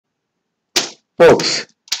Folks,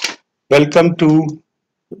 welcome to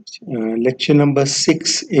lecture number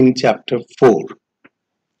 6 in chapter 4.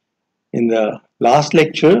 In the last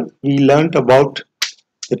lecture, we learnt about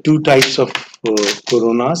the two types of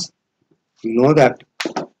coronas. You know that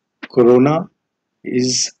corona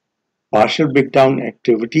is partial breakdown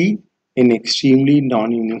activity in extremely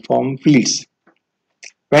non-uniform fields.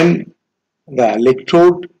 When the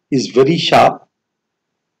electrode is very sharp,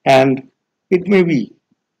 and it may be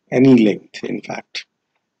any length, in fact,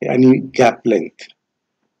 any gap length,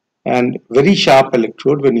 and very sharp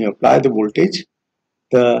electrode, when you apply the voltage,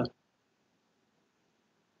 the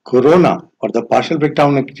corona or the partial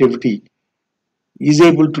breakdown activity is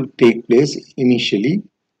able to take place initially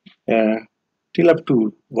till up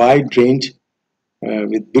to wide range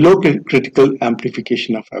with below critical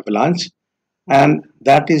amplification of avalanche, and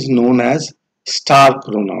that is known as star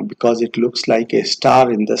corona because it looks like a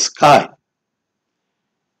star in the sky.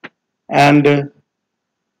 And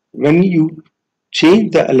when you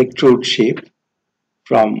change the electrode shape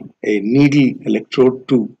from a needle electrode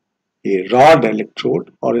to a rod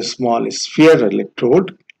electrode or a small sphere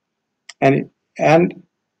electrode and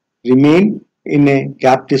remain in a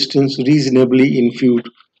gap distance reasonably in few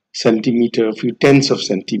tens of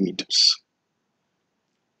centimeters.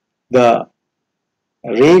 The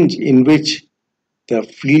range in which the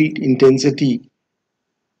field intensity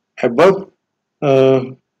above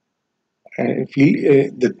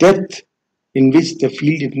the depth in which the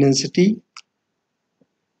field intensity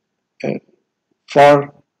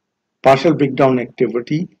for partial breakdown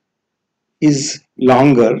activity is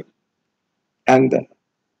longer, and the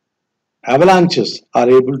avalanches are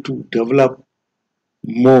able to develop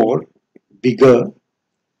more, bigger,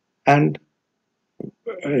 and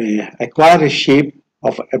acquire a shape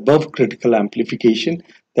of above critical amplification.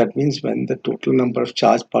 That means when the total number of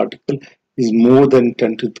charged particles is more than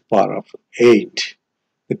 10 to the power of 8,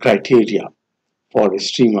 the criteria for a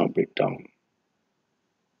streamer breakdown.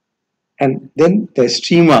 And then the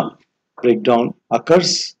streamer breakdown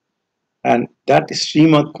occurs, and that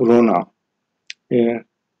streamer corona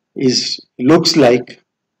looks like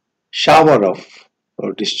shower of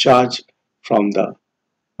or discharge from the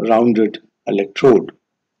rounded electrode.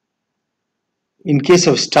 In case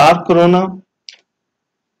of star corona,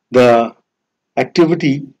 the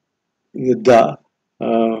activity, the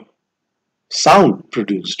sound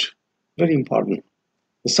produced, very important.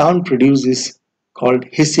 The sound produced is called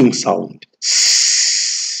hissing sound.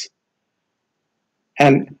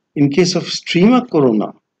 And in case of streamer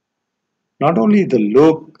corona, not only the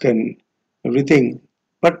look and everything,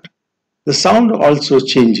 but the sound also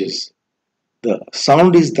changes. The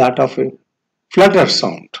sound is that of a flutter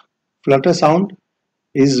sound. Flutter sound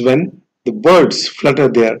is when the birds flutter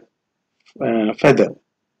their feather.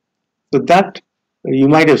 So that you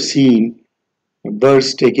might have seen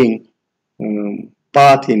birds taking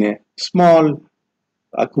bath in a small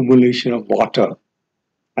accumulation of water,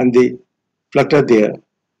 and they flutter their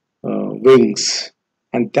wings,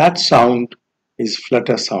 and that sound is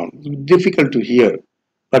flutter sound. Difficult to hear,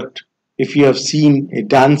 but if you have seen a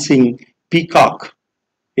dancing peacock,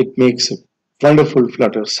 it makes a wonderful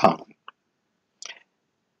flutter sound.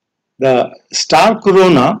 The star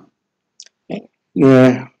corona,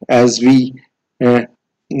 the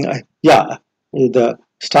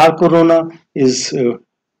star corona is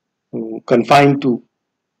confined to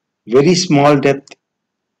very small depth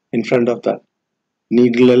in front of the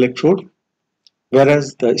needle electrode,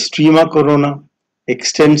 whereas the streamer corona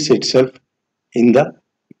extends itself in the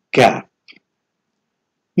gap.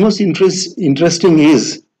 Most interesting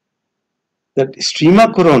is that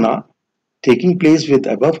streamer corona taking place with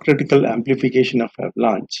above critical amplification of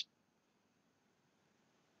avalanche.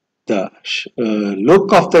 The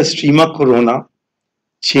look of the streamer corona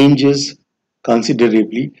changes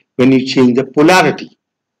considerably when you change the polarity.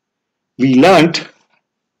 We learnt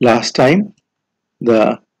last time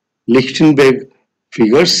the Lichtenberg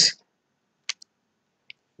figures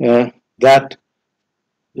that,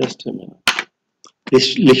 just a minute,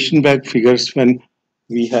 this Lichtenberg figures when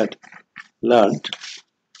we had learnt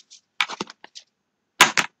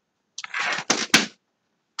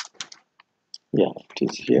it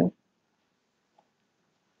is here,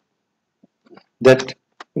 that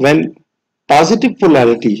when positive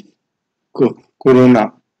polarity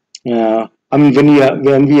corona,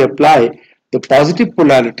 when we apply the positive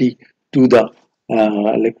polarity to the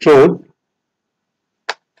electrode,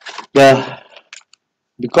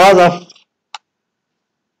 because of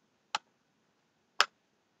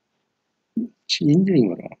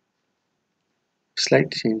changing around, slight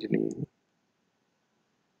changing.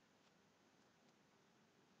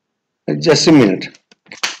 Just a minute.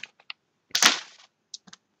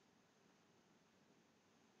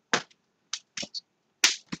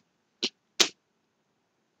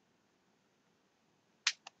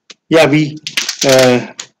 Yeah, we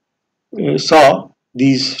saw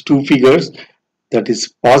these two figures, that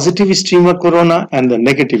is positive streamer corona and the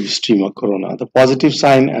negative streamer corona, the positive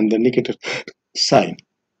sign and the negative sign.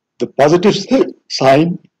 The positive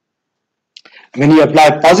sign, when you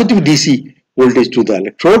apply positive DC voltage to the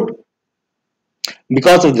electrode,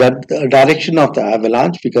 because of that the direction of the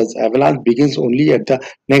avalanche, because avalanche begins only at the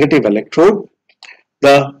negative electrode,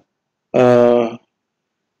 the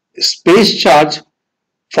space charge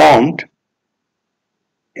formed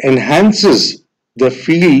enhances the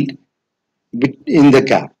field in the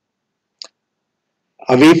gap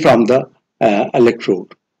away from the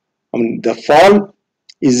electrode. I mean, the fall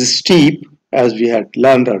is steep as we had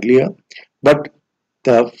learned earlier, but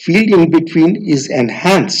the field in between is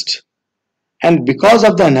enhanced, and because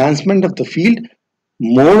of the enhancement of the field,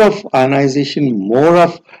 more of ionization, more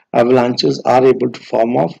of avalanches are able to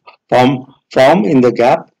form in the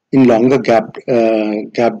gap, in longer gap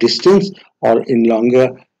distance, or in longer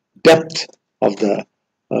depth of the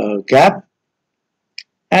gap,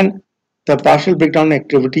 and the partial breakdown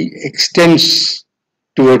activity extends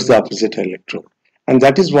towards the opposite electrode, and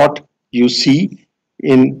that is what you see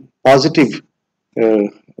in positive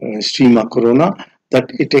streamer corona,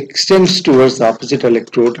 that it extends towards the opposite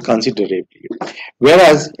electrode considerably.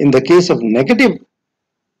 Whereas in the case of negative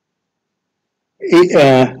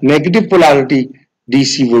polarity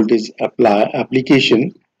DC voltage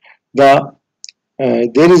application, there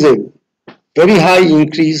is a very high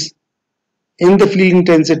increase in the field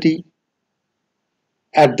intensity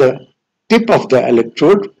at the tip of the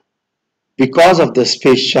electrode because of the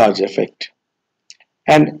space charge effect,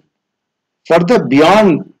 and further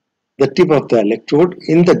beyond the tip of the electrode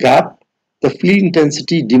in the gap, the field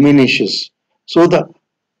intensity diminishes. So the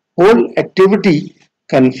whole activity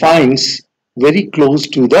confines very close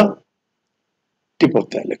to the tip of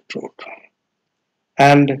the electrode.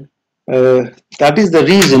 And that is the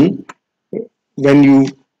reason when you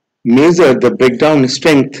measure the breakdown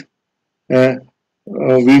strength,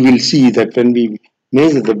 we will see that when we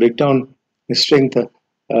measure the breakdown strength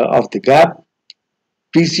of the gap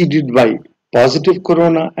preceded by positive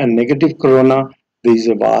corona and negative corona, there is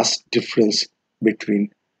a vast difference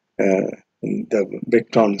between the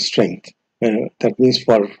breakdown strength. That means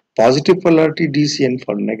for positive polarity DC and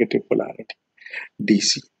for negative polarity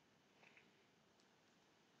DC.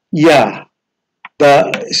 Yeah,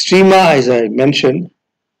 the streamer, as I mentioned,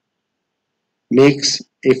 makes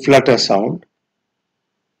a flutter sound.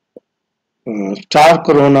 Star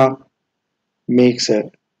corona makes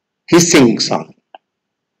a hissing sound.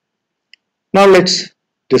 Now let's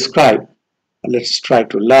try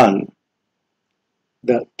to learn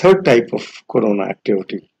the third type of corona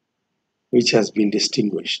activity which has been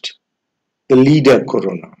distinguished, the leader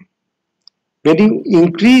corona. When you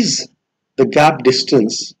increase the gap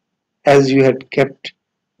distance as you had kept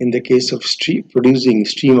in the case of producing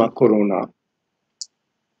streamer corona,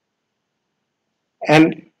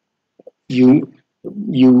 and you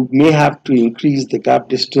may have to increase the gap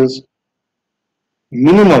distance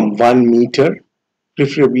minimum 1 meter,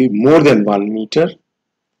 preferably more than 1 meter,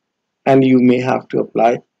 and you may have to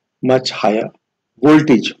apply much higher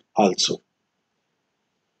voltage also.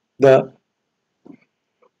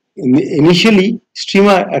 Initially,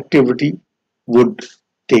 streamer activity would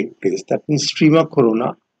take place. That means streamer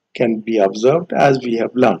corona can be observed as we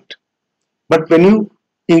have learnt. But when you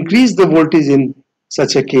increase the voltage in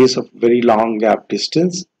such a case of very long gap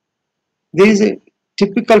distance, there is a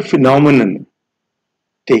typical phenomenon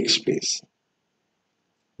takes place.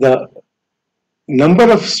 The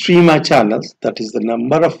number of streamer channels, that is the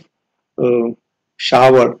number of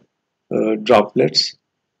shower droplets,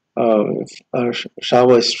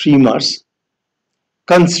 shower streamers,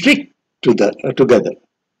 constrict together.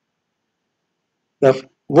 The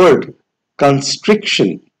word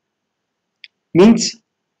constriction means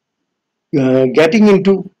getting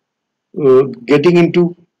into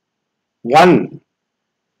one,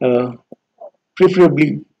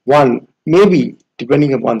 preferably one, maybe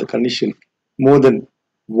depending upon the condition, more than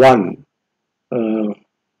one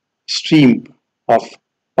stream of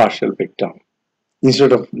partial breakdown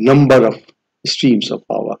instead of number of streams of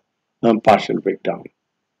power partial breakdown.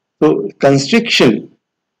 So constriction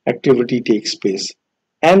activity takes place,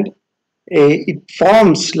 and it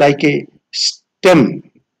forms like a stem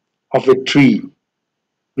of a tree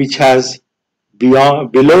which has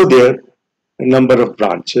below there a number of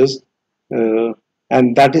branches,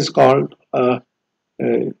 and that is called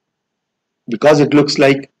because it looks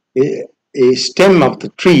like a stem of the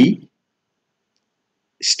tree,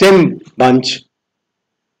 stem bunch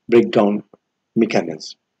breakdown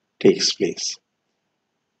mechanism takes place.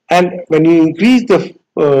 And when you increase the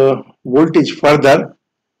voltage further,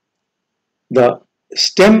 the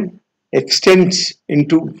stem extends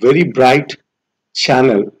into very bright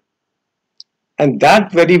channel, and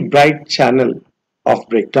that very bright channel of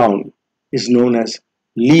breakdown is known as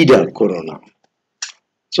leader corona.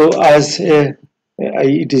 So as it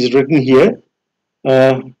is written here,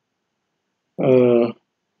 uh, uh,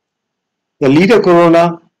 the leader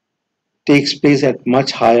corona takes place at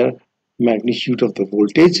much higher magnitude of the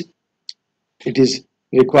voltage. It is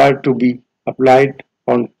required to be applied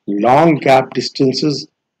on long gap distances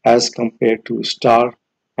as compared to star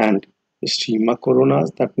and streamer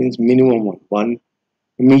coronas. That means minimum of 1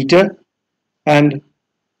 meter. And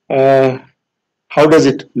uh, how does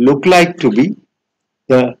it look like to be?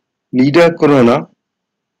 The leader corona,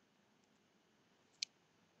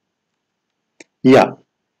 yeah,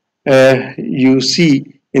 you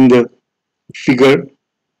see in the figure,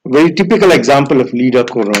 very typical example of leader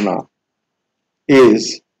corona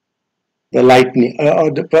is the lightning,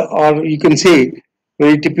 or you can say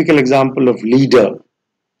very typical example of leader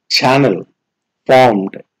channel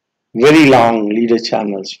formed, very long leader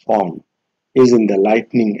channels formed is in the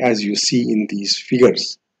lightning, as you see in these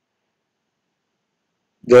figures.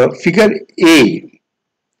 The figure A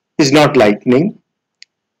is not lightning.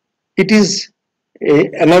 It is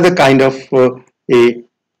another kind of a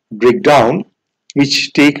breakdown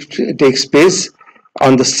which takes place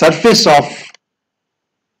on the surface of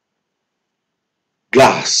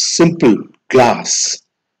glass, simple glass,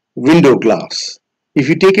 window glass. If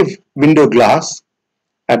you take a window glass,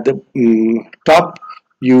 at the top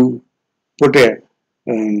you put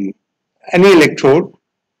any electrode,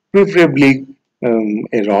 preferably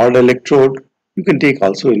a rod electrode. You can take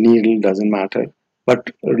also a needle, doesn't matter, but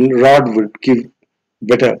a rod would give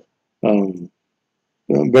better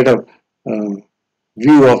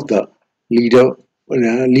view of the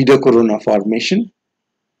leader corona formation,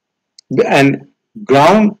 and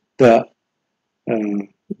ground the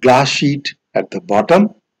glass sheet at the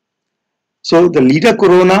bottom. So the leader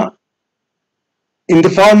corona in the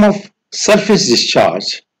form of surface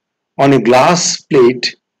discharge on a glass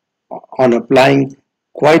plate on applying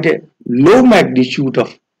quite a low magnitude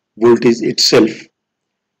of voltage itself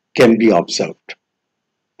can be observed.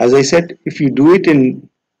 As I said, if you do it in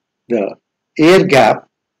the air gap,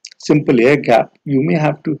 simple air gap, you may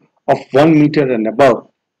have to, of 1 meter and above,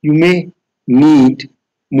 you may need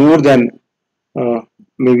more than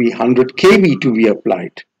maybe 100 kV to be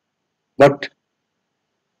applied. But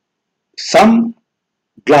some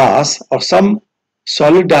glass or some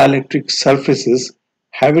solid dielectric surfaces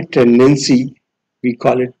have a tendency, we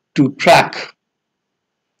call it, to track.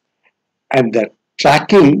 And the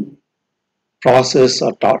tracking process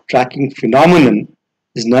or tracking phenomenon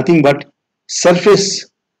is nothing but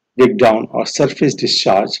surface breakdown or surface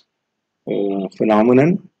discharge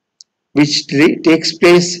phenomenon, which takes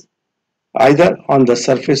place either on the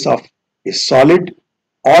surface of a solid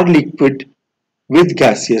or liquid with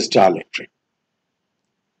gaseous dielectric.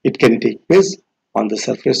 It can take place on the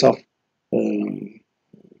surface of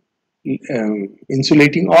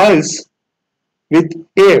insulating oils with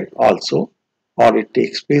air also, or it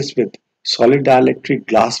takes place with solid dielectric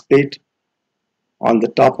glass plate on the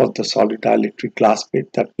top of the solid dielectric glass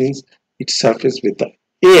plate. That means it's surfaced with the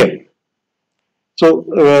air. So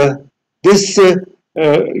this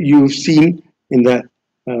you've seen in the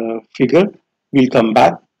figure. We'll come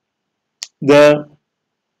back.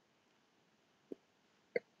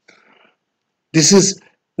 This is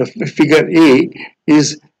the figure A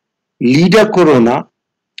is leader corona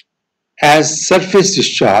as surface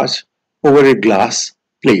discharge over a glass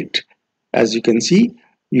plate. As you can see,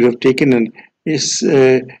 you have taken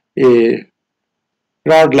a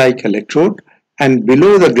rod-like electrode, and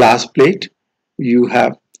below the glass plate you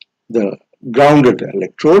have the grounded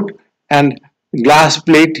electrode, and glass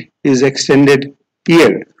plate is extended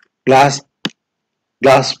here. Glass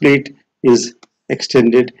plate is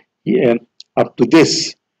extended here up to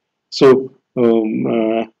this. So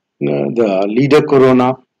the leader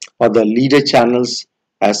corona or the leader channels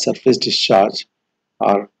as surface discharge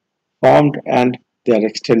are formed, and they are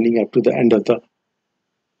extending up to the end of the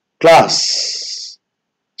glass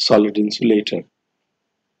solid insulator.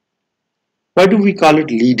 Why do we call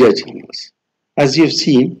it leader channels? As you have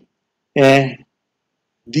seen,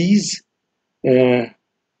 these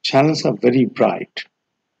channels are very bright.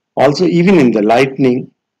 Also, even in the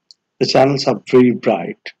lightning, the channels are very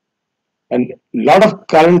bright, and a lot of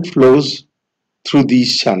current flows through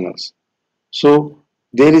these channels. So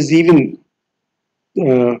there is even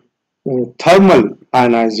thermal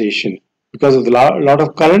ionization because of the lot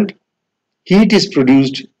of current. Heat is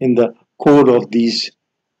produced in the core of these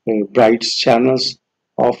bright channels,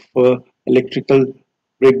 of electrical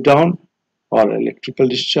breakdown or electrical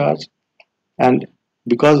discharge, and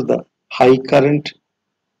because of the high current,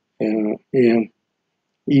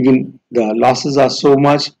 even the losses are so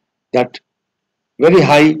much that very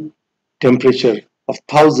high temperature of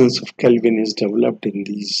thousands of Kelvin is developed in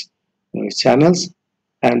these channels,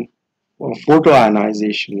 and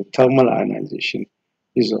photoionization, thermal ionization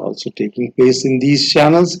is also taking place in these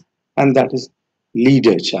channels, and that is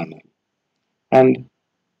leader channel. And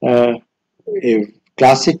a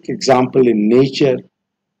classic example in nature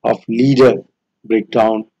of leader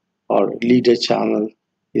breakdown or leader channel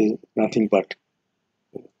is nothing but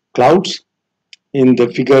clouds. In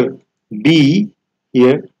the figure B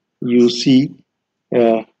here you see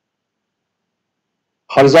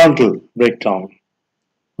horizontal breakdown,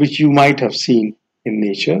 which you might have seen in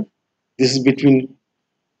nature. This is between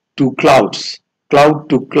two clouds, cloud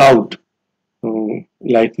to cloud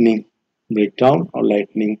lightning breakdown or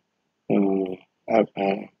lightning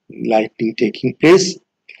taking place,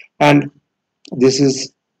 and this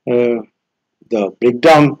is the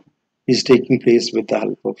breakdown is taking place with the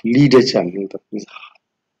help of leader channel. That means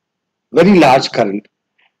very large current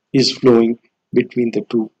is flowing between the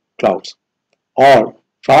two clouds, or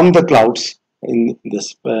from the clouds in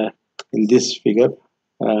this figure.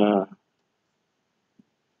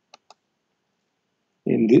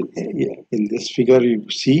 In this figure, you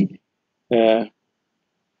see that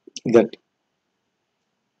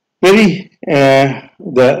the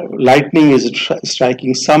lightning is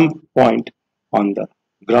striking some point on the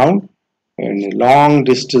ground in a long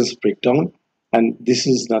distance breakdown, and this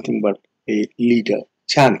is nothing but a leader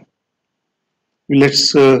channel.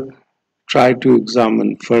 Let's try to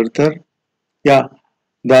examine further. Yeah,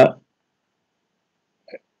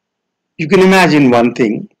 you can imagine one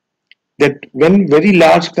thing, that when very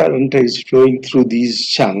large current is flowing through these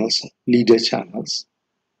channels, leader channels,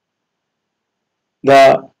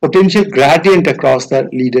 the potential gradient across the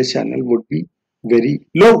leader channel would be very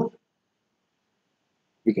low.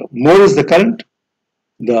 Because more is the current,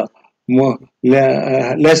 the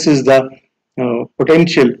less is the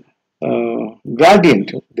potential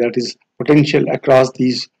gradient, that is potential across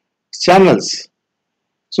these channels.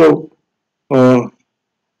 So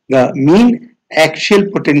the mean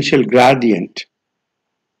axial potential gradient,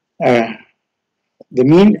 axial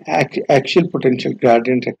potential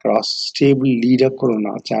gradient across stable leader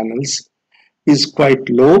corona channels is quite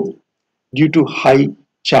low due to high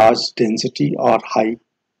charge density or high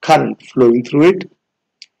current flowing through it.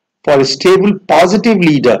 For a stable positive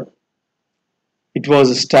leader, it was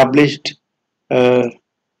established, through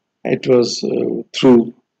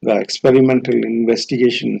the experimental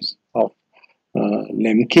investigations of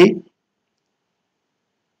Lemke,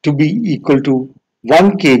 to be equal to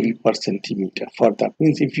 1 kV per centimeter. For that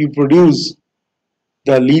means if you produce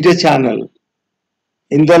the leader channel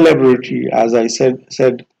in the laboratory, as I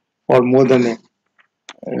said for more than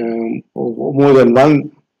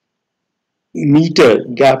 1 meter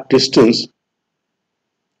gap distance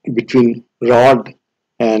between rod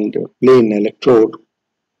and plane electrode,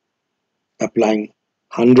 applying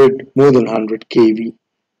more than 100 kV,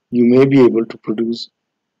 you may be able to produce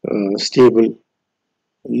stable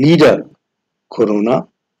leader corona.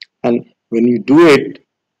 And when you do it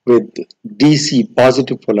with DC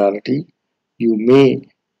positive polarity, you may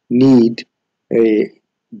need a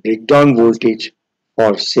breakdown voltage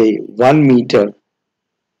for say 1 meter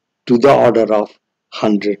to the order of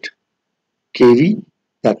 100 kV.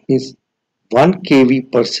 That means 1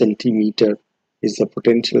 kV per centimeter is the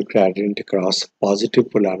potential gradient across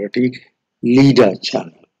positive polarity leader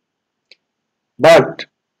channel. But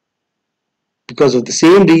because of the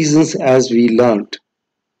same reasons as we learnt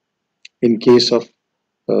in case of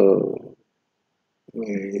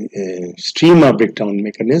streamer breakdown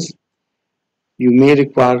mechanism, you may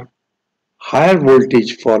require higher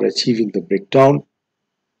voltage for achieving the breakdown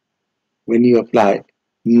when you apply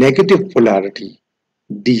negative polarity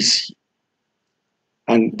DC,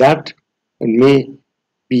 and that may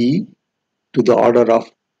be to the order of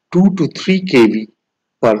 2 to 3 kV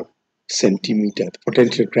per centimeter. The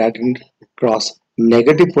potential gradient across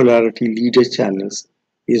negative polarity leader channels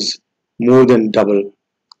is more than double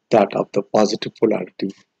that of the positive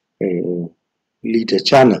polarity leader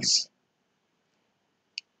channels.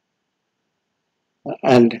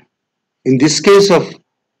 And in this case of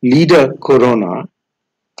leader corona,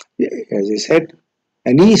 as I said,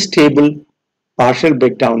 any stable partial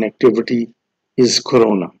breakdown activity is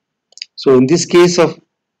corona. So in this case of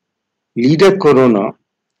leader corona,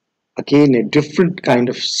 again a different kind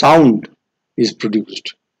of sound is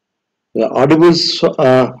produced. The audible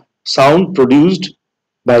sound produced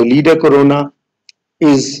by leader corona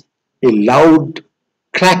is a loud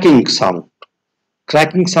cracking sound.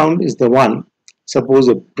 Cracking sound is the one, suppose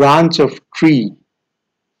a branch of tree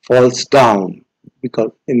falls down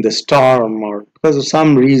because in the storm or because of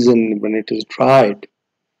some reason when it is dried,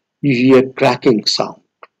 you hear cracking sound.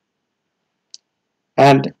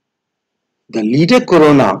 And the leader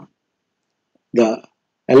corona, the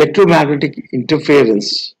electromagnetic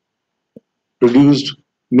interference produced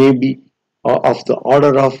may be of the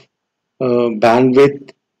order of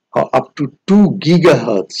bandwidth up to 2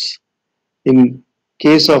 gigahertz. In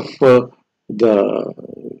case of the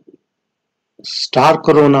star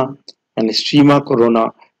corona and streamer corona,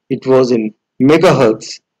 it was in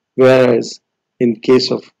megahertz, whereas in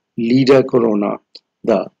case of leader corona,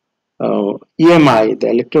 the EMI, the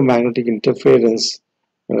electromagnetic interference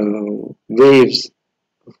waves,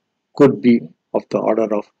 could be of the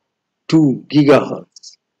order of 2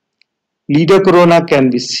 gigahertz. Leader corona can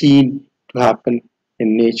be seen to happen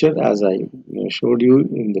in nature, as I showed you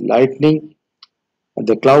in the lightning,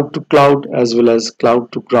 the cloud to cloud as well as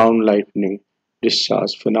cloud to ground lightning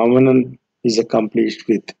discharge phenomenon is accomplished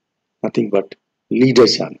with nothing but leader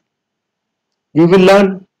sun. We will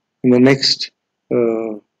learn in the next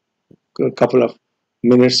couple of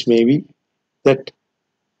minutes maybe that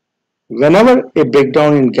whenever a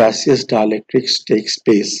breakdown in gaseous dielectrics takes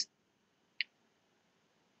place,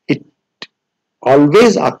 it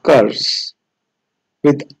always occurs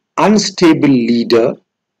with unstable leader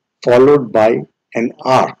followed by an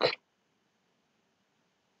arc.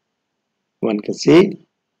 One can say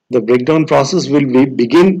the breakdown process will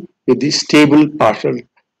begin with the stable partial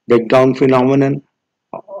breakdown phenomenon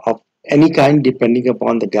of any kind depending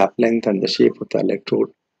upon the gap length and the shape of the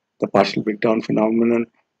electrode. The partial breakdown phenomenon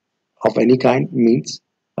of any kind means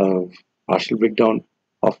partial breakdown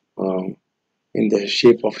of in the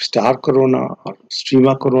shape of star corona or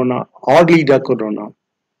streamer corona or leader corona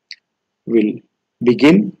will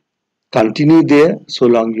begin, continue there so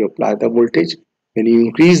long you apply the voltage. When you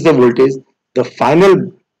increase the voltage, the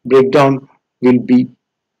final breakdown will be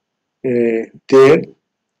there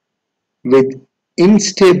with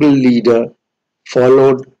unstable leader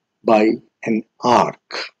followed by an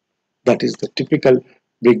arc. That is the typical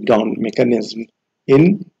breakdown mechanism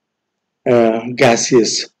in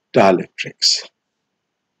gaseous dielectrics.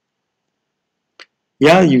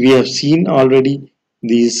 Yeah, we have seen already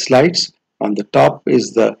these slides. On the top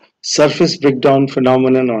is the surface breakdown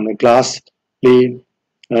phenomenon on a glass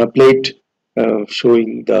plate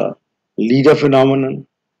showing the leader phenomenon,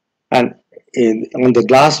 and on the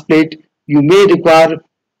glass plate you may require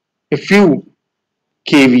a few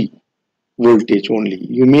kV voltage only.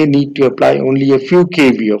 You may need to apply only a few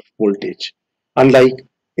kV of voltage. Unlike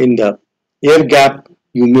in the air gap,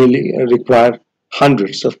 you may require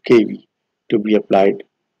hundreds of kV to be applied,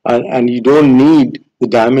 and you don't need the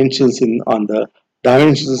dimensions on the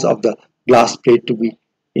dimensions of the glass plate to be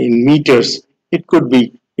in meters. It could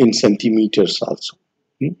be in centimeters also.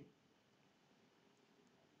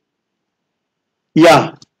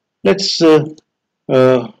 Yeah, let's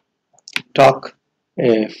talk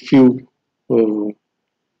a few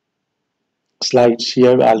slides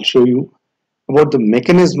here. I'll show you about the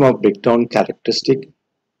mechanism of breakdown characteristic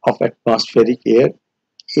of atmospheric air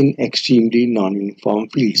in extremely non-uniform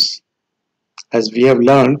fields. As we have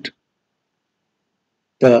learned,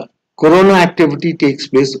 the corona activity takes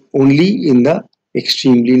place only in the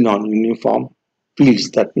extremely non-uniform fields.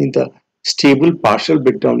 That means the stable partial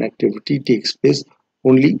breakdown activity takes place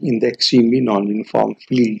only in the extremely non-uniform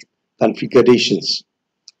field configurations,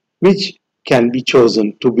 which can be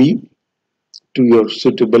chosen to be to your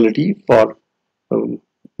suitability for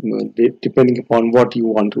depending upon what you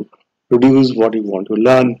want to produce, what you want to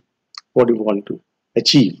learn, what you want to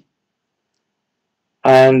achieve.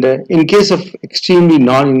 And in case of extremely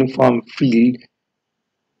non-uniform field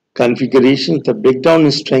configurations, the breakdown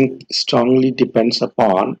strength strongly depends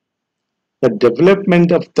upon the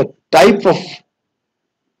development of the type of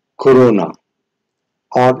corona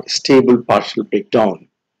or stable partial breakdown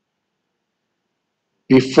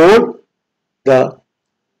before the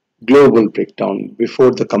global breakdown,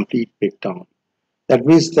 before the complete breakdown. That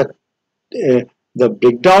means that the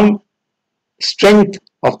breakdown strength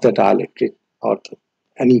of the dielectric or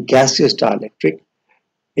any gaseous dielectric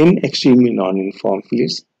in extremely non-uniform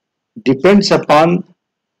fields depends upon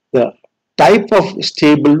the type of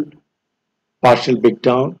stable partial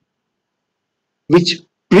breakdown which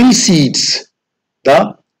precedes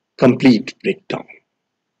the complete breakdown.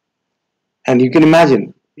 And you can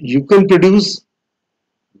imagine, you can produce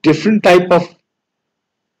different type of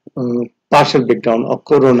partial breakdown or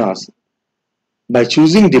coronas by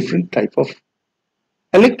choosing different type of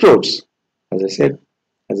electrodes. As I said,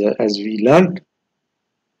 as we learned,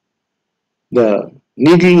 the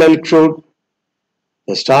needle electrode,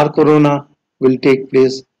 the star corona will take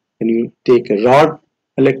place when you take a rod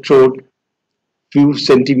electrode, few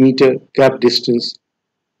centimeter gap distance.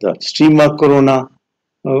 The streamer corona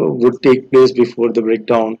would take place before the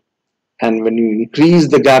breakdown, and when you increase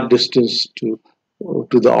the gap distance to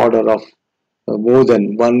the order of more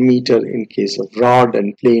than 1 meter in case of rod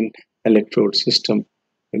and plain electrode system,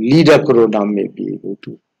 leader corona may be able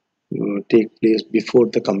to take place before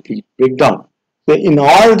the complete breakdown. So in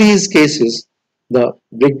all these cases, the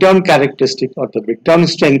breakdown characteristic or the breakdown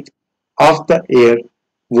strength of the air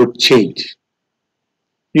would change.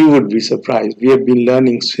 You would be surprised. We have been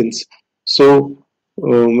learning since so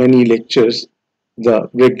many lectures the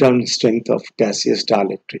breakdown strength of gaseous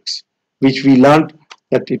dielectrics, which we learned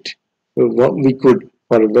that we could,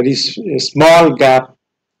 for a very small gap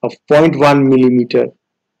of 0.1 millimeter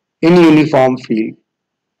in uniform field,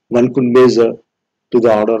 one could measure to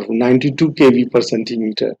the order of 92 kV per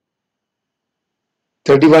centimeter,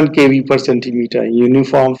 31 kV per centimeter in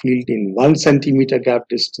uniform field in 1 centimeter gap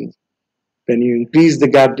distance. When you increase the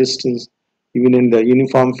gap distance, even in the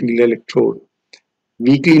uniform field electrode,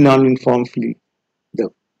 weakly non-uniform field, the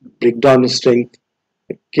breakdown strength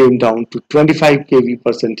came down to 25 kV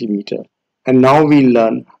per centimeter. And now we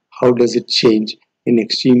learn how does it change in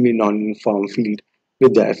extremely non-uniform field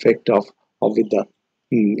with the effect of or with the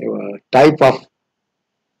type of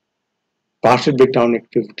partial breakdown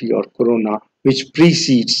activity or corona which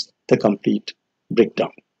precedes the complete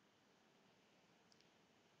breakdown.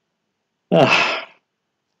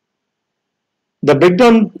 The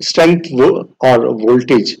breakdown strength or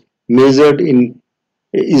voltage measured in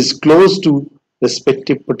is close to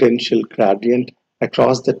respective potential gradient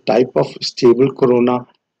across the type of stable corona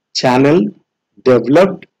channel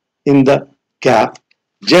developed in the gap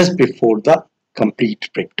just before the complete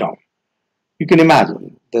breakdown. You can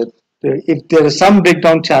imagine that if there are some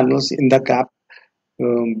breakdown channels in the gap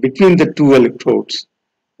between the two electrodes,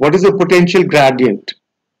 what is the potential gradient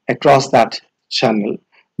across that channel?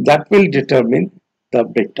 That will determine the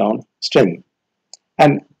breakdown strength.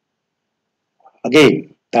 And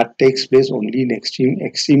again, that takes place only in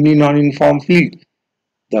extremely non-uniform field.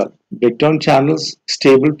 The breakdown channels,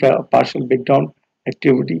 stable partial breakdown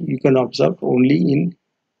activity, you can observe only in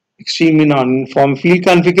extremely non-uniform field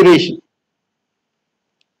configuration.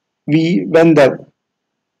 When the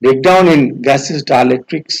breakdown in gaseous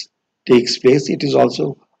dielectrics takes place, it is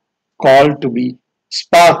also called to be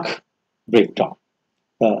spark breakdown.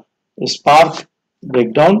 The spark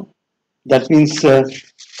breakdown, that means the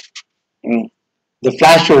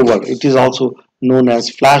flashover. It is also known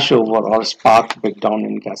as flashover or spark breakdown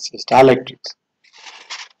in gaseous dielectrics.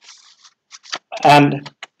 And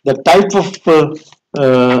the type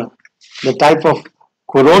of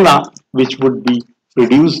corona which would be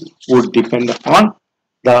produced would depend upon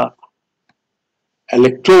the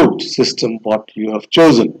electrode system what you have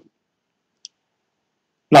chosen.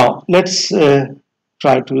 Now let's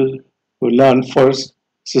try to learn first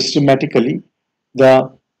systematically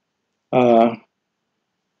the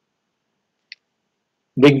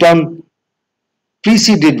breakdown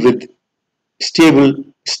preceded with stable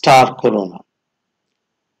star corona.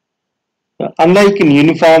 Unlike in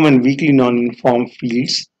uniform and weakly non-uniform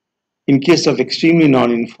fields, in case of extremely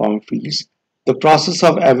non-uniform fields, the process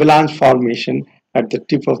of avalanche formation at the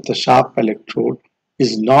tip of the sharp electrode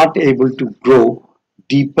is not able to grow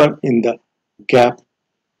deeper in the gap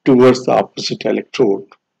towards the opposite electrode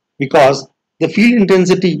because the field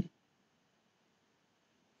intensity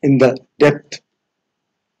in the depth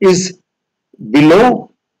is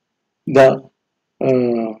below the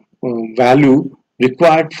value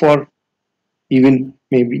required for even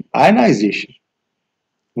maybe ionization.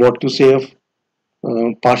 What to say of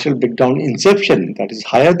partial breakdown inception, that is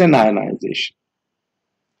higher than ionization.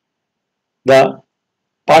 The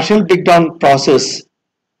partial breakdown process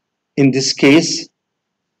in this case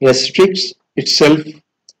restricts itself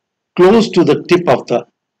close to the tip of the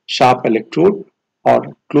sharp electrode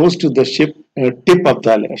or close to the tip of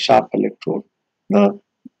the sharp electrode. The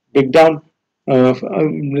breakdown,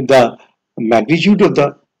 the magnitude of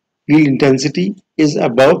the field intensity is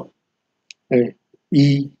above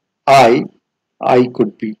EI. I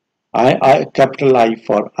could be capital I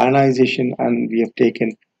for ionization, and we have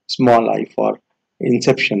taken small I for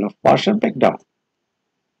inception of partial breakdown.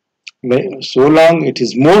 So long it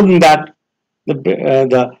is more than that,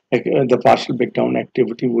 the partial breakdown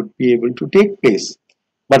activity would be able to take place,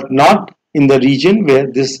 but not in the region where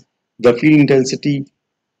the field intensity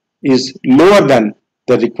is lower than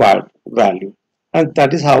the required value. and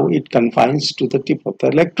that is how it confines to the tip of the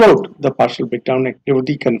electrode. The partial breakdown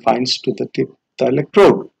activity confines to the tip of the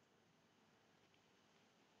electrode.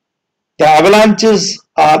 The avalanches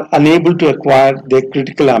are unable to acquire their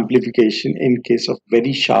critical amplification in case of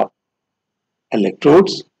very sharp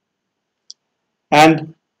electrodes,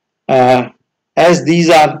 and as these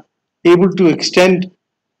are able to extend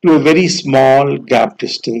to a very small gap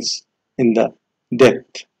distance in the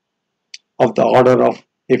depth of the order of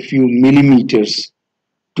a few millimeters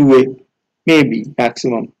to a maybe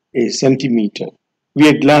maximum a centimeter. We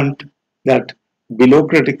had learned that below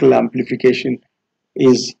critical amplification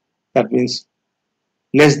is, that means,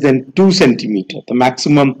 less than 2 centimeter. The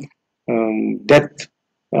maximum depth,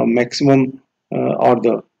 maximum or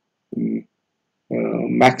the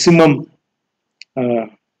maximum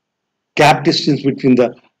gap distance between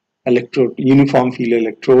the electrode, uniform field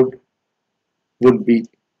electrode, would be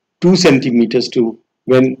 2 centimeters to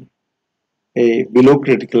when a below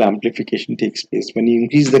critical amplification takes place. When you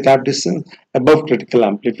increase the gap distance, above critical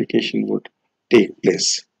amplification would take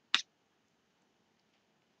place.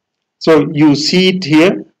 So you see it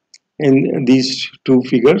here in these two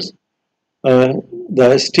figures.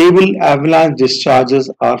 The stable avalanche discharges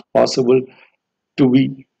are possible to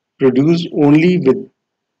be produced only with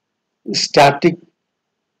static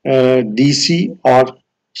DC or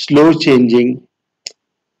slow changing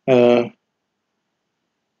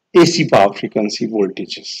AC power frequency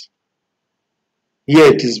voltages. Here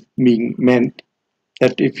it is being meant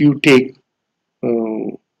that if you take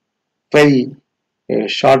very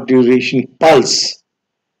short duration pulse,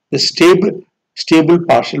 the stable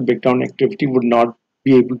partial breakdown activity would not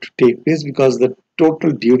be able to take place because the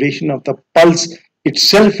total duration of the pulse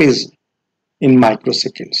itself is in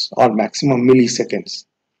microseconds or maximum milliseconds.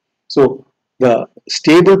 So the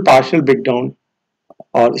stable partial breakdown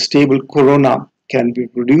or stable corona can be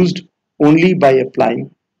produced only by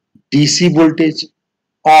applying DC voltage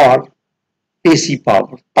or AC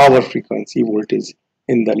power frequency voltage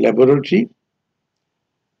in the laboratory.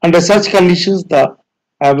 Under such conditions, the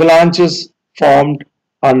avalanches formed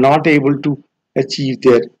are not able to achieve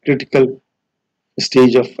their critical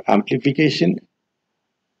stage of amplification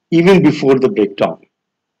even before the breakdown.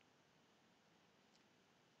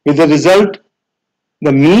 With the result,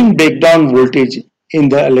 the mean breakdown voltage in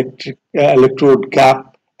the electrode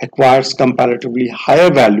gap acquires comparatively higher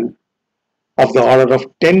value of the order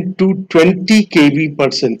of 10 to 20 kV per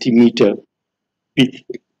centimeter,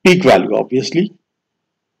 peak value obviously,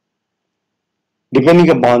 depending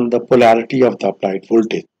upon the polarity of the applied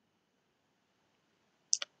voltage.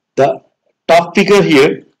 The top figure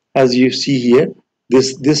here, as you see here,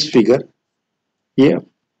 this figure here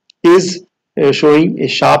is showing a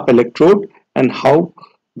sharp electrode and how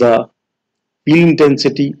the field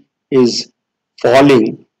intensity is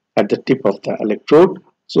falling at the tip of the electrode.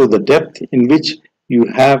 So the depth in which you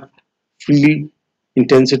have field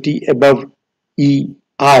intensity above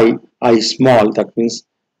EI, I small, that means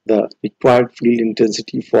the required field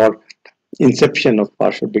intensity for inception of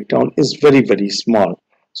partial breakdown is very, very small.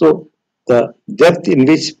 So the depth in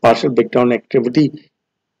which partial breakdown activity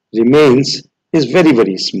remains is very,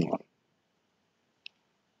 very small.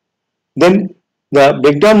 Then the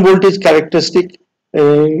breakdown voltage characteristic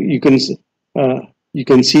you can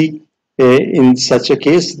see in such a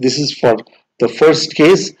case. This is for the first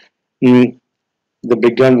case. The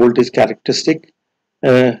breakdown voltage characteristic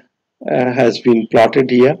has been plotted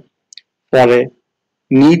here for a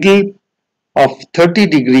needle of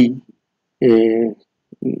 30-degree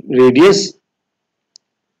radius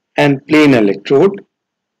and plane electrode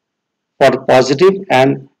for positive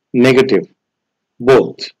and negative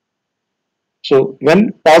both. So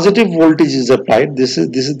when positive voltage is applied, this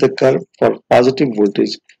is the curve for positive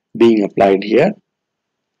voltage being applied here.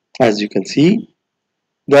 As you can see,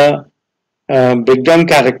 the breakdown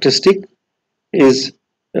characteristic is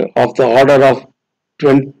of the order of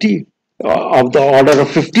 15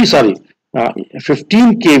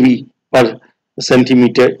 kV per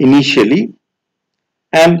centimeter initially,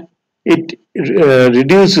 and it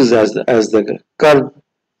reduces as the curve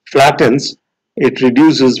flattens. It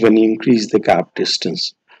reduces when you increase the gap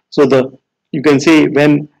distance. So you can say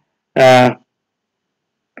when the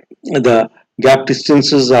gap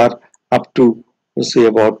distances are up to, say,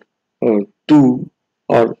 about 2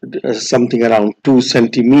 or something around 2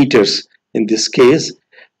 centimeters in this case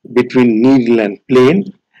between needle and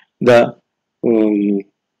plane, the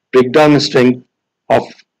breakdown strength of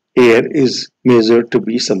air is measured to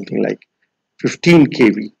be something like 15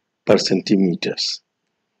 kV per centimeters.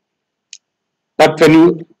 But when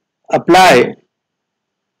you apply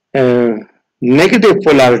negative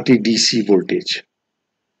polarity DC voltage,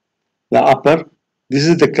 the upper This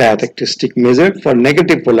is the characteristic measured for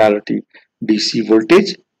negative polarity DC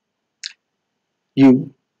voltage.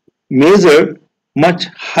 You measure much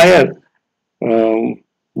higher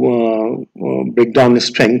breakdown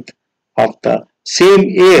strength of the same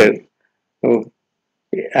air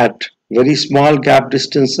at very small gap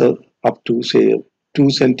distance up to say 2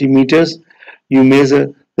 centimeters. You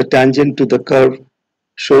measure the tangent to the curve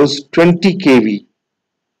shows 20 kV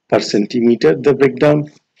per centimeter, the breakdown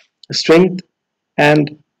strength,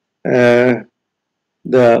 and the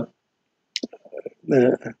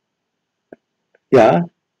yeah,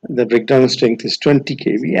 the breakdown strength is 20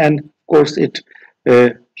 kV, and of course it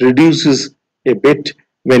reduces a bit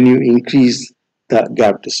when you increase the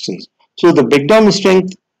gap distance. So the breakdown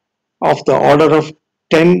strength of the order of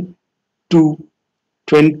 10 to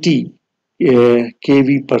 20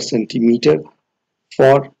 kV per centimeter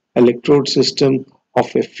for electrode system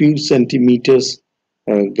of a few centimeters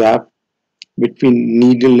gap between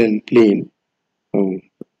needle and plane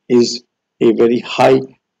is a very high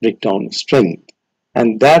breakdown strength,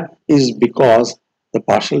 and that is because the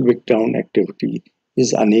partial breakdown activity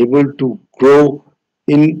is unable to grow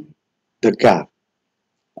in the gap,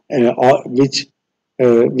 or which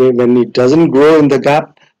when it doesn't grow in the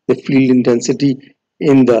gap, the field intensity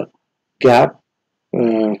in the gap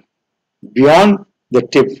beyond the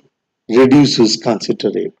tip reduces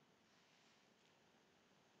considerably.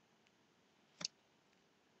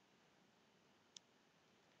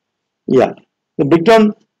 Yeah, the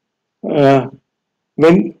breakdown,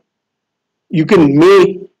 when you can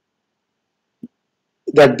make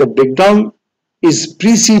that the breakdown is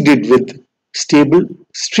preceded with stable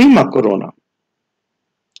streamer corona.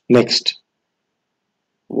 Next,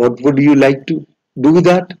 what would you like to do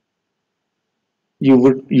that?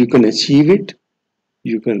 You can achieve it,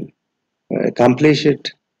 you can accomplish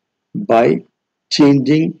it by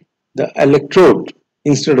changing the electrode.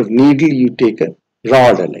 Instead of needle, you take a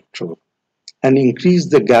rod electrode and increase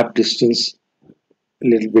the gap distance a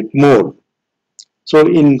little bit more. So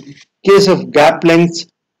in case of gap lengths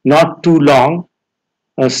not too long,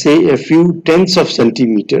 say a few tenths of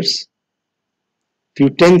centimeters,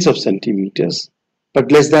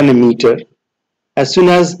 but less than a meter, as soon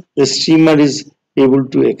as the streamer is able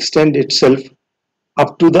to extend itself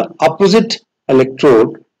up to the opposite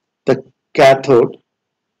electrode, the cathode,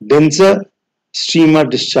 denser streamer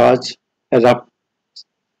discharge erupts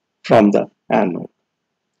from the anode.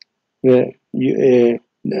 When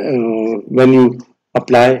you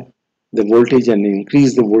apply the voltage and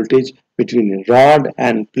increase the voltage between a rod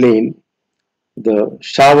and plane, the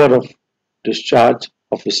shower of discharge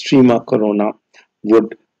of a streamer corona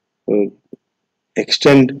would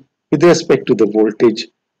extend with respect to the voltage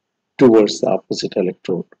towards the opposite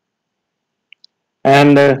electrode.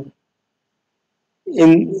 And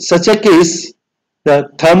in such a case,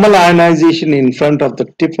 the thermal ionization in front of the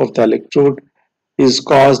tip of the electrode is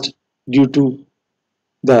caused due to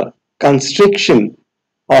the constriction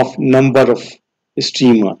of number of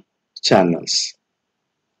streamer channels.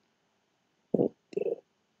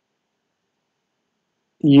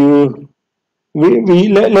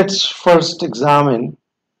 Let's first examine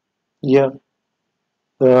here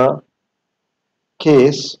the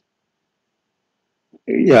case.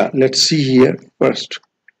 Yeah, let's see here first.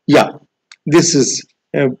 Yeah, this is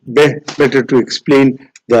better to explain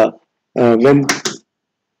the when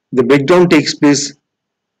the breakdown takes place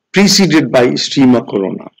preceded by streamer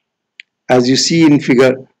corona. As you see in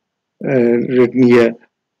figure written here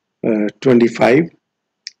 25,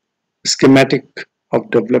 schematic of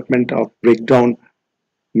development of breakdown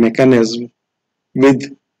mechanism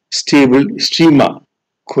with stable streamer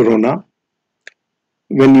corona.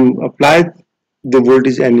 When you apply the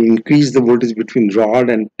voltage and increase the voltage between rod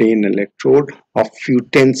and plane electrode of few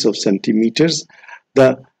tenths of centimeters,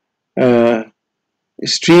 the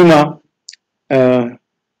streamer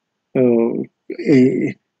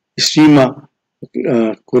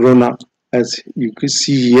corona, as you can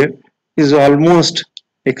see here, is almost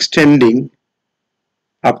extending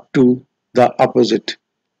up to the opposite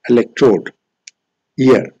electrode.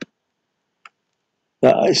 Here,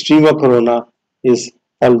 the streamer corona is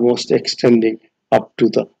almost extending up to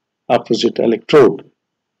the opposite electrode.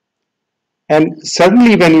 And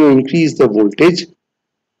suddenly when you increase the voltage,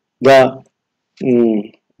 the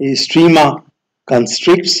streamer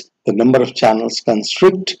constricts, the number of channels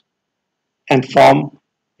constrict and form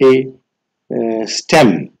a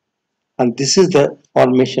stem. And this is the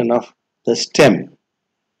formation of the stem.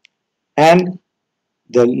 And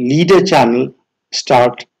the leader channel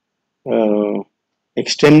start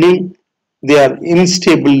extending. They are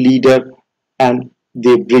unstable leader and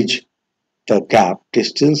they bridge the gap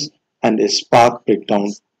distance and a spark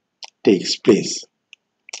breakdown takes place.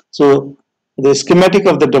 So the schematic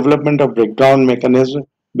of the development of breakdown mechanism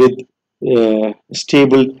with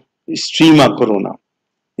stable streamer corona.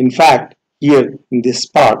 In fact, here in this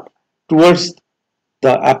part, towards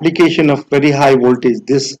the application of very high voltage,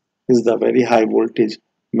 this is the very high voltage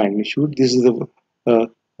magnitude. This is the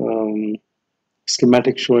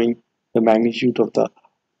schematic showing the magnitude of the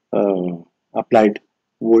applied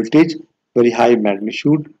voltage, very high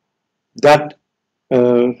magnitude. That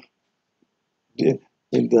the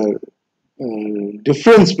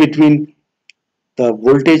difference between the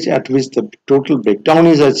voltage at which the total breakdown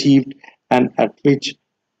is achieved and at which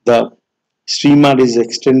the streamer is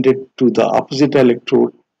extended to the opposite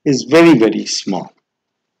electrode is very, very small.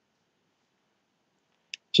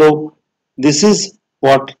 So this is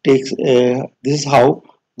what takes, this is how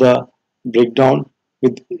the breakdown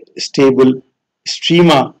with stable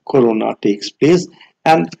streamer corona takes place,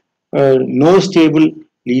 and no stable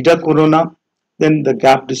leader corona, then the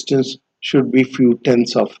gap distance should be few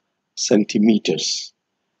tenths of centimeters.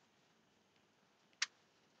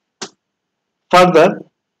 Further,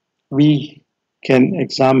 we can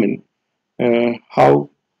examine how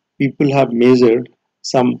people have measured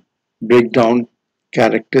some breakdown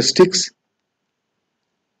characteristics.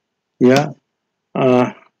 Yeah,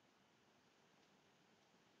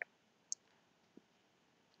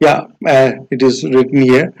 it is written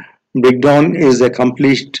here. Breakdown is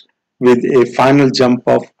accomplished with a final jump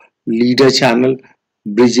of leader channel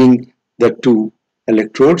bridging the two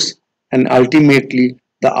electrodes, and ultimately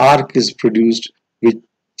the arc is produced which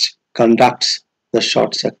conducts the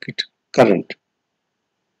short circuit current.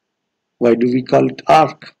 Why do we call it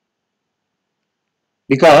arc?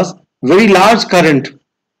 Because very large current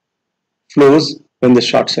flows when the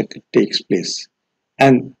short circuit takes place,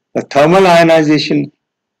 and the thermal ionization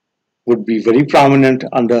would be very prominent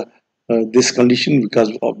under this condition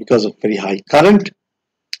because of very high current,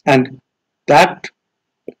 and that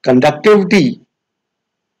conductivity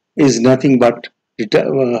is nothing but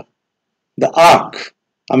the arc.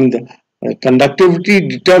 I mean, the conductivity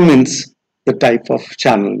determines the type of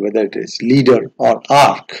channel, whether it is leader or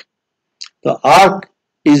arc. The arc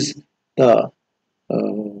is the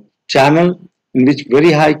channel in which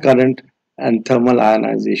very high current and thermal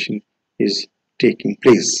ionization is taking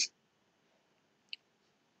place.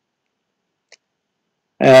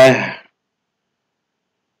 A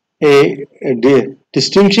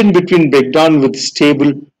distinction between breakdown with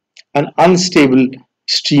stable and unstable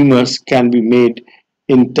streamers can be made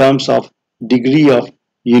in terms of degree of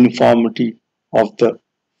uniformity of the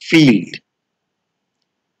field.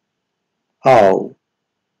 How?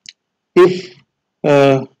 If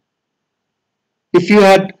you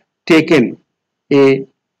had taken a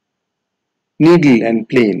needle and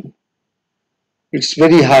plane, it's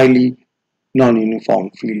very highly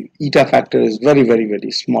non-uniform field. Eta factor is very, very,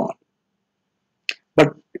 very small.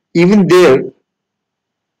 But even there,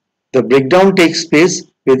 the breakdown takes place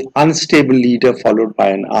with unstable leader followed by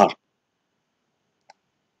an arc.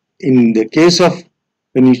 In the case of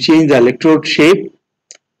when you change the electrode shape,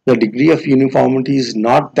 the degree of uniformity is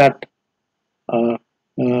not that that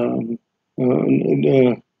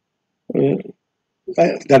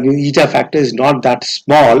eta factor is not that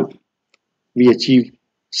small. We achieve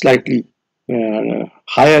slightly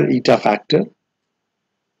higher eta factor.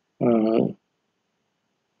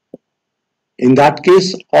 In that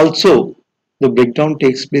case, also the breakdown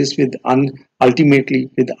takes place with ultimately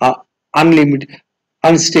with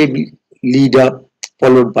unstable leader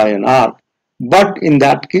followed by an arc. But in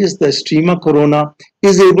that case, the streamer corona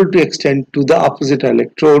is able to extend to the opposite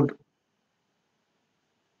electrode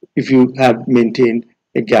if you have maintained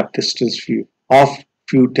a gap distance of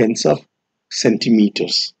few tenths of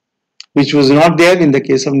centimeters, which was not there in the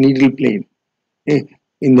case of needle plane.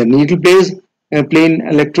 In the needle plane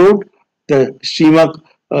electrode, the streamer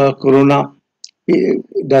corona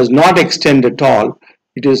does not extend at all.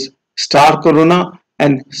 It is star corona,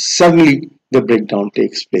 and suddenly the breakdown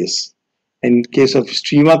takes place. In case of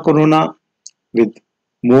streamer corona with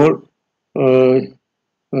more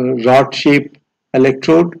rod-shaped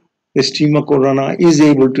electrode, the streamer corona is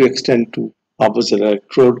able to extend to opposite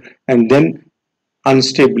electrode and then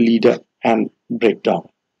unstable leader and breakdown.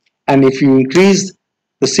 And if you increase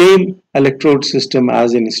the same electrode system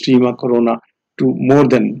as in streamer corona to more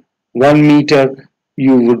than 1 meter,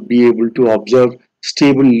 you would be able to observe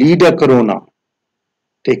stable leader corona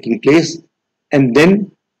taking place, and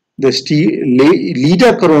then the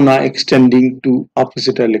leader corona extending to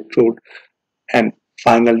opposite electrode, and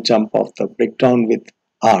final jump of the breakdown with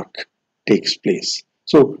arc takes place.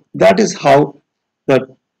 So that is how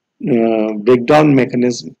the breakdown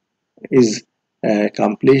mechanism is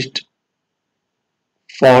accomplished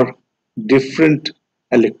for different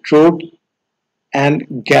electrode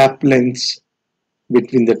and gap lengths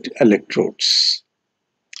between the electrodes.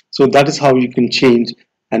 So that is how you can change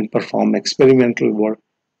and perform experimental work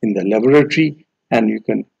in the laboratory, and you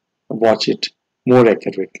can watch it more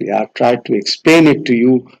accurately. I've tried to explain it to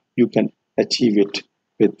you. You can achieve it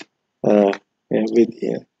with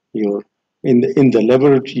your in the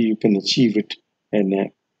laboratory. You can achieve it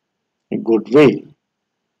in a good way.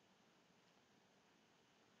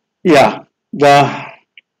 Yeah,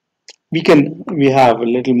 we have a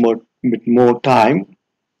little bit more time.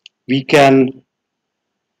 We can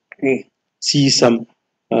see some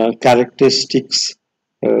characteristics,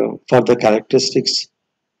 further characteristics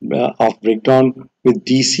of breakdown with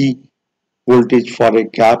DC voltage for a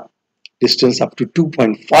gap distance up to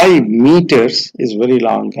 2.5 meters is very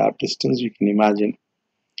long gap distance. You can imagine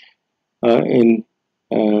in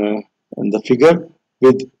the figure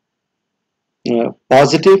with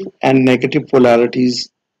positive and negative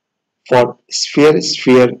polarities for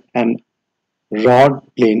sphere and rod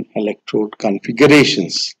plane electrode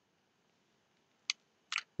configurations.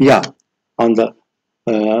 Yeah, on the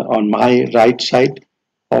on my right side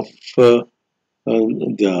of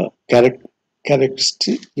the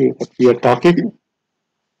characteristic what we are talking,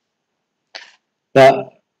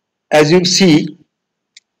 as you see,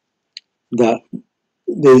 there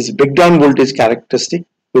is breakdown voltage characteristic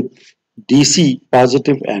with DC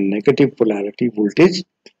positive and negative polarity voltage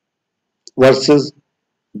versus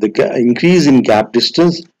the increase in gap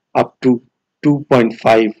distance up to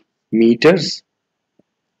 2.5 meters.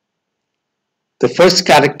 The first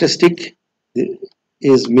characteristic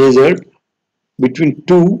is measured between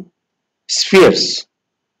two spheres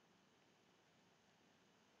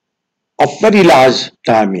of very large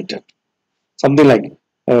diameter, something like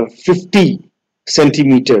 50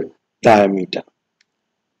 centimeter diameter.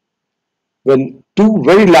 When two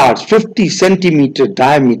very large 50 centimeter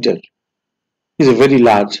diameter is a very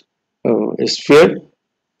large sphere,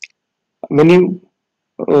 when you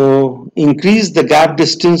increase the gap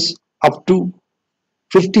distance up to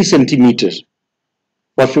 50 centimeters,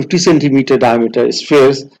 for 50 centimeter diameter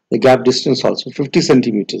spheres, the gap distance also 50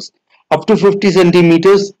 centimeters. Up to 50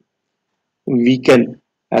 centimeters, we can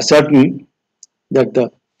ascertain that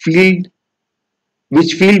the field,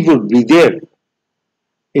 which field would be there,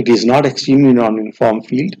 it is not extremely non-uniform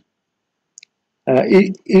field.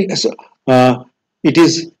 It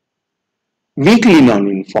is weakly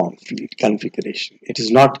non-uniform field configuration. It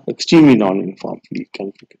is not extremely non-uniform field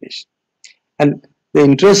configuration. And the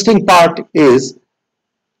interesting part is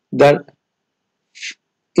that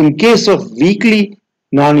in case of weakly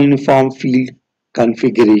non-uniform field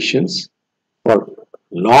configurations for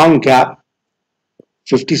long gap,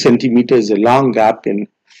 50 centimeters is a long gap in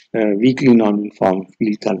weakly non-uniform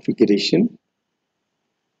field configuration,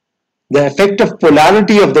 the effect of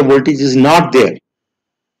polarity of the voltage is not there.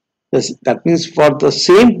 That means for the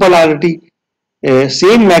same polarity,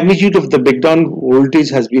 same magnitude of the breakdown voltage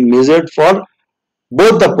has been measured for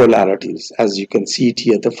both the polarities, as you can see it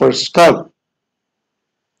here, the first curve.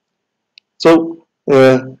 So,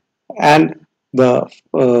 and the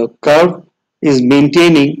curve is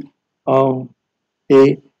maintaining a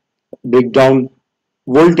breakdown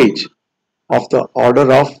voltage of the order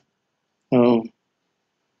of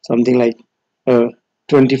something like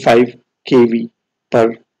 25 kV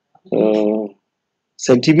per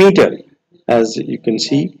centimeter. As you can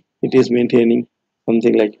see, it is maintaining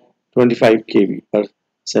something like 25 kV per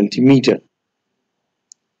centimeter.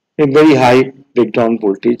 A very high breakdown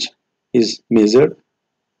voltage is measured.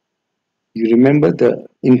 You remember the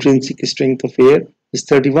intrinsic strength of air is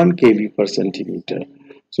 31 kV per centimeter.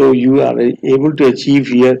 So you are able to achieve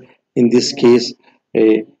here in this case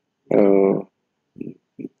a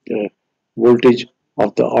voltage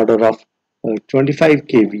of the order of 25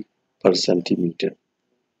 kV per centimeter.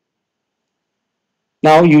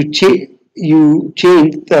 Now you change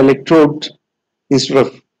the electrode. Instead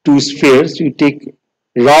of two spheres, you take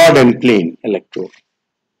rod and plane electrode.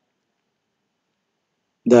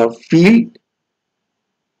 The field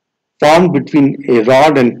formed between a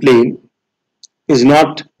rod and plane is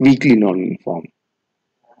not weakly non-uniform.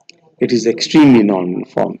 It is extremely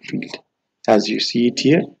non-uniform field. As you see it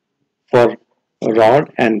here, for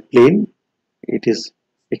rod and plane, it is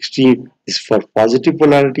extreme. Is for positive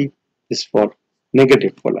polarity, is for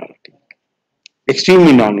negative polarity.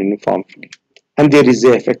 Extremely non-uniform field. And there is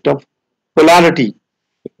the effect of polarity,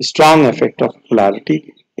 strong effect of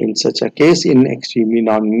polarity in such a case in extremely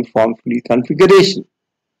non-uniform field configuration.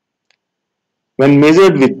 When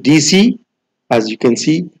measured with DC, as you can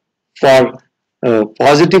see, for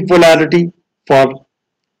positive polarity for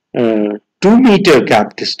 2 meter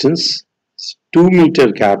gap distance, 2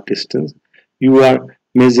 meter gap distance, you are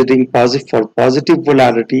measuring for positive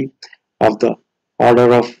polarity of the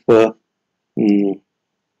order of mm,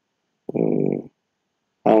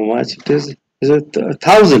 how much it is? Is it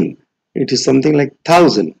 1,000? It is something like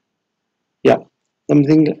 1,000. Yeah,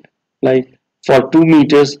 something like for 2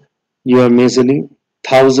 meters, you are measuring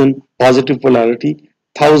 1,000 positive polarity,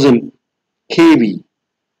 1,000 kV.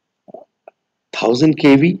 1,000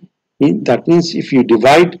 kV, that means if you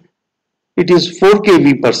divide, it is 4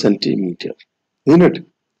 kV per centimeter, isn't it?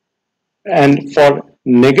 And for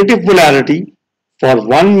negative polarity, for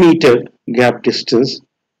 1 meter gap distance,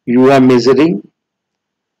 you are measuring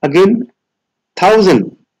again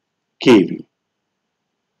 1,000 kV.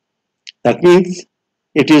 That means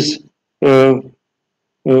it is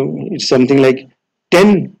it's something like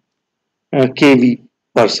 10 kV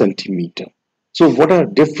per centimeter. So what a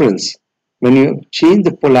difference when you change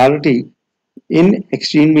the polarity in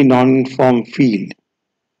extremely non-uniform field.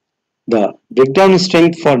 The breakdown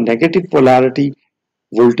strength for negative polarity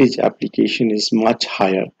voltage application is much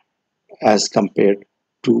higher as compared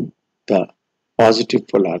to the positive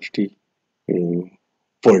polarity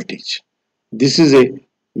voltage. This is a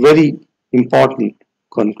very important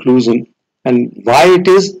conclusion, and why it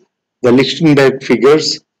is the Lichtenberg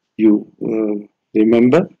figures you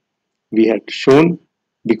remember we had shown,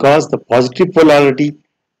 because the positive polarity,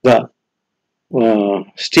 the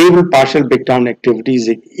stable partial breakdown activity is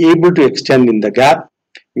able to extend in the gap,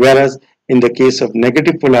 whereas in the case of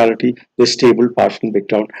negative polarity, the stable partial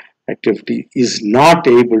breakdown activity is not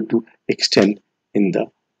able to extend in the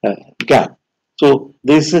gap. So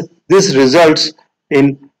this results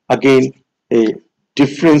in again a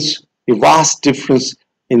difference, a vast difference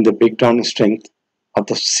in the breakdown strength of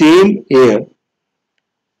the same air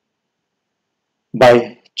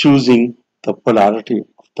by choosing the polarity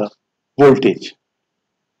of the voltage.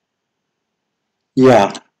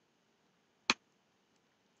 Yeah.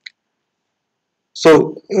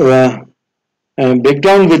 So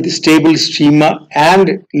breakdown with stable streamer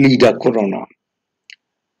and leader corona.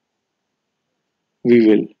 We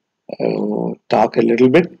will talk a little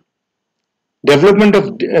bit. Development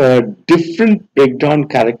of different breakdown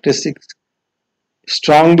characteristics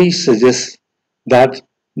strongly suggests that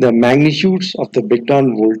the magnitudes of the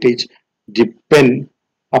breakdown voltage depend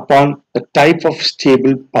upon the type of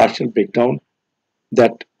stable partial breakdown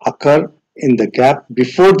that occur in the gap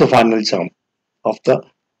before the final jump of the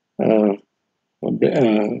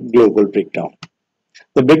global breakdown.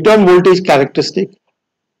 The breakdown voltage characteristic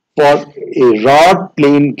for a rod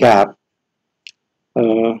plane gap,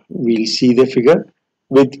 we'll see the figure,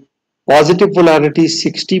 with positive polarity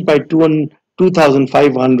 60 by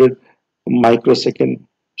 2500 microsecond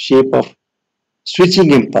shape of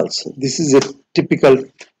switching impulse. This is a typical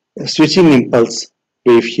switching impulse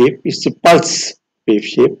wave shape. It's a pulse wave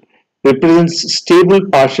shape. Represents stable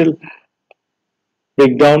partial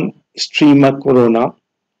breakdown streamer corona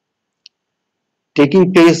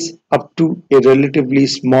taking place up to a relatively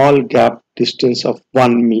small gap distance of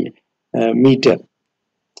 1 meter.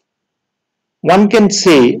 One can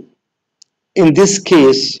say in this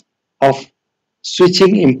case of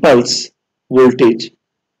switching impulse voltage,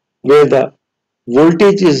 where the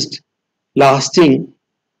voltage is lasting,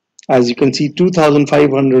 as you can see,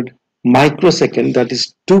 2500 microsecond, that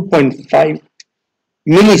is 2.5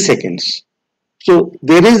 milliseconds. So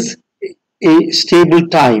there is a stable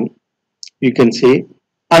time, you can say,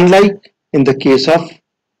 unlike in the case of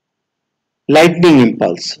lightning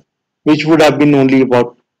impulse, which would have been only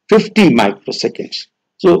about 50 microseconds.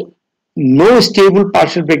 So no stable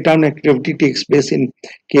partial breakdown activity takes place in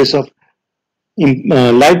case of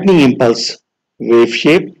lightning impulse wave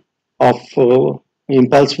shape of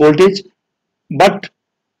impulse voltage, but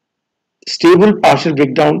stable partial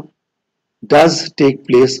breakdown does take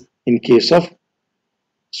place in case of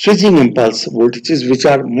switching impulse voltages, which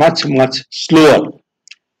are much slower.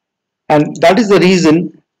 And that is the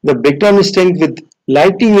reason the breakdown strength with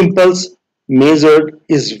lightning impulse measured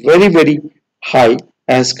is very high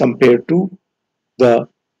as compared to the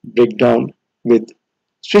breakdown with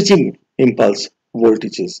switching impulse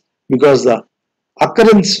voltages, because the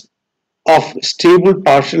occurrence of stable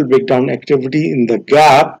partial breakdown activity in the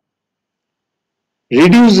gap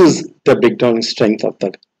reduces the breakdown strength of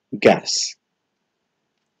the gas.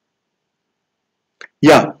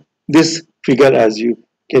 Yeah, this figure, as you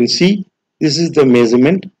can see, this is the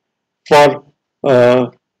measurement for uh,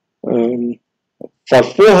 um, for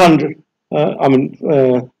 400.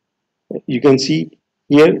 You can see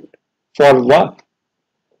here for what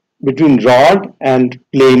between rod and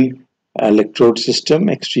plane electrode system,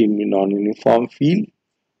 extremely non-uniform field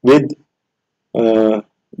with the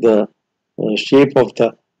shape of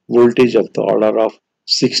the voltage of the order of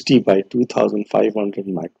 60 by 2500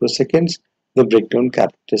 microseconds. The breakdown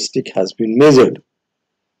characteristic has been measured.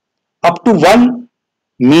 Up to 1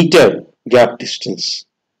 meter gap distance,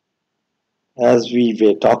 as we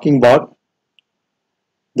were talking about,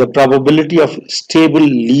 the probability of stable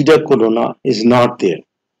leader corona is not there.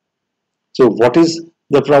 So what is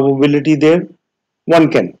the probability there? One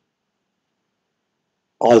can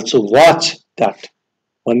also watch that.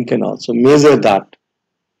 One can also measure that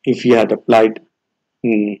if you had applied,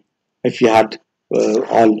 if you had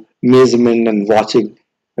all measurement and watching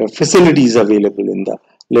facilities available in the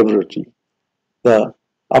laboratory. The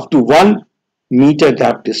up to 1 meter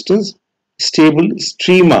gap distance, stable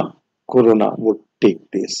streamer corona would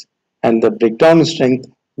take place, and the breakdown strength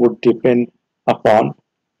would depend upon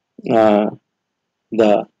uh,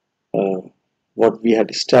 the what we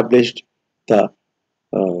had established, the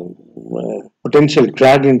potential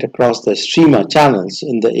gradient across the streamer channels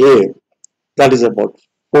in the air, that is about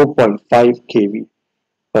 4.5 kV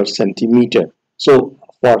per centimeter. So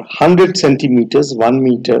for 100 centimeters, 1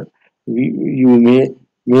 meter, you may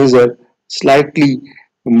measure slightly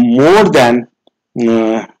more than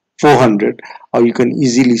 400, or you can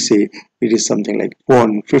easily say it is something like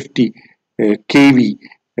 450 kV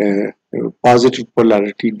positive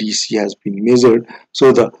polarity DC has been measured.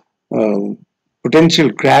 So the potential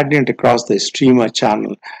gradient across the streamer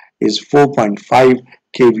channel is 4.5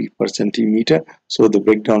 kV per centimeter. So the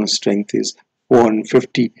breakdown strength is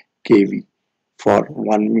 450 kV for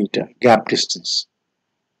 1 meter gap distance.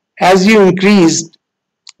 As you increase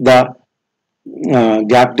the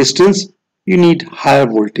gap distance, you need higher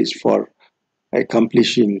voltage for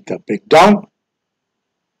accomplishing the breakdown,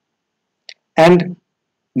 and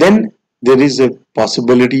then there is a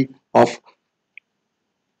possibility of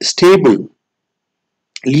stable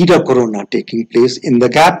leader corona taking place in the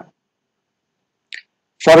gap.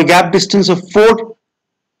 For a gap distance of 4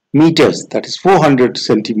 meters, that is 400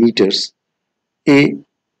 centimeters, a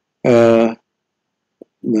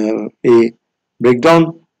a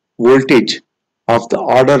breakdown voltage of the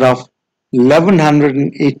order of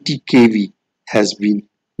 1180 kV has been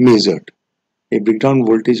measured. A breakdown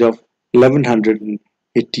voltage of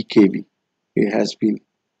 1180 kV has been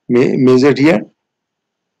measured here.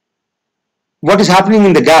 What is happening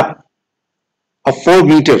in the gap of 4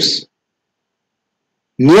 meters?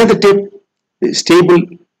 Near the tip, stable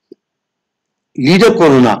leader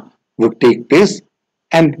corona would take place,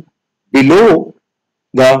 and below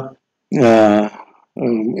the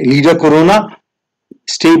leader corona,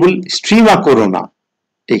 stable streamer corona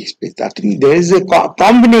takes place. That there is a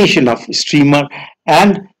combination of streamer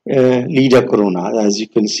and leader corona. As you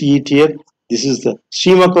can see it here, this is the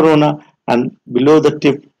streamer corona, and below the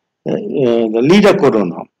tip, the leader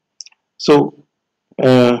corona. So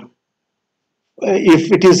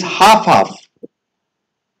if it is half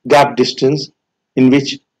gap distance in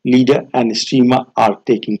which leader and streamer are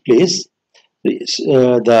taking place,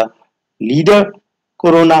 the leader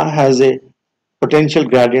corona has a potential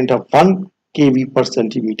gradient of 1 kV per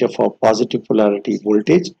centimeter for positive polarity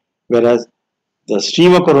voltage, whereas the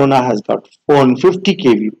streamer corona has got 450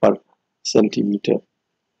 kV per centimeter,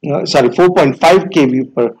 4.5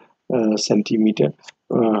 kV per centimeter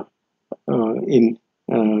in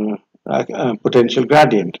potential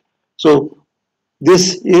gradient. So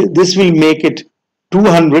this will make it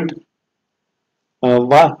 200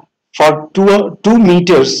 for 2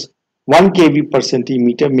 meters. 1 kV per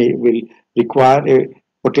centimeter will require a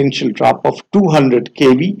potential drop of 200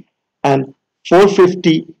 kV, and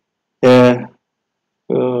 450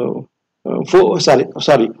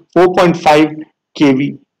 4.5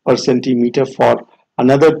 kV per centimeter for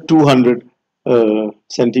another 200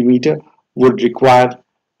 centimeter would require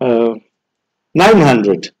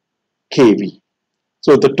 900 kV.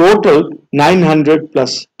 So the total 900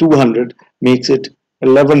 plus 200 makes it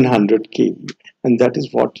 1100 kV, and that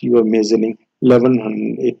is what you are measuring,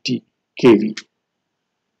 1180 kV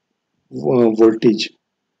voltage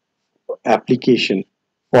application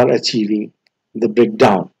for achieving the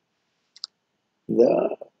breakdown.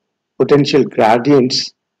 The potential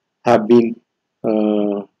gradients have been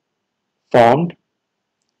formed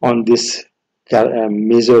on this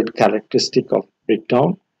measured characteristic of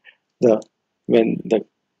breakdown. When the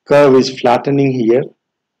curve is flattening here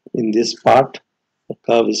in this part, the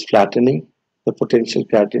curve is flattening, the potential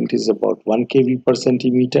gradient is about 1 kV per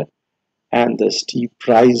centimeter, and the steep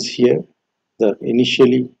rise here, the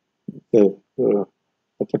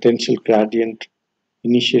potential gradient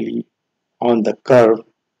initially on the curve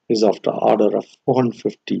is of the order of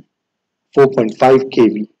 450 4.5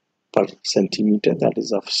 kV per centimeter, that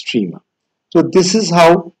is of streamer. So this is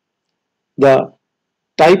how the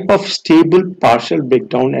type of stable partial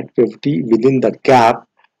breakdown activity within the gap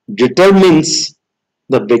determines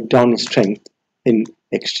the breakdown strength in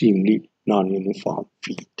extremely non-uniform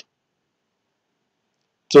field.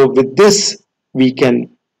 So with this we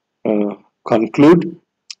can conclude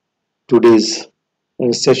today's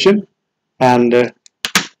session, and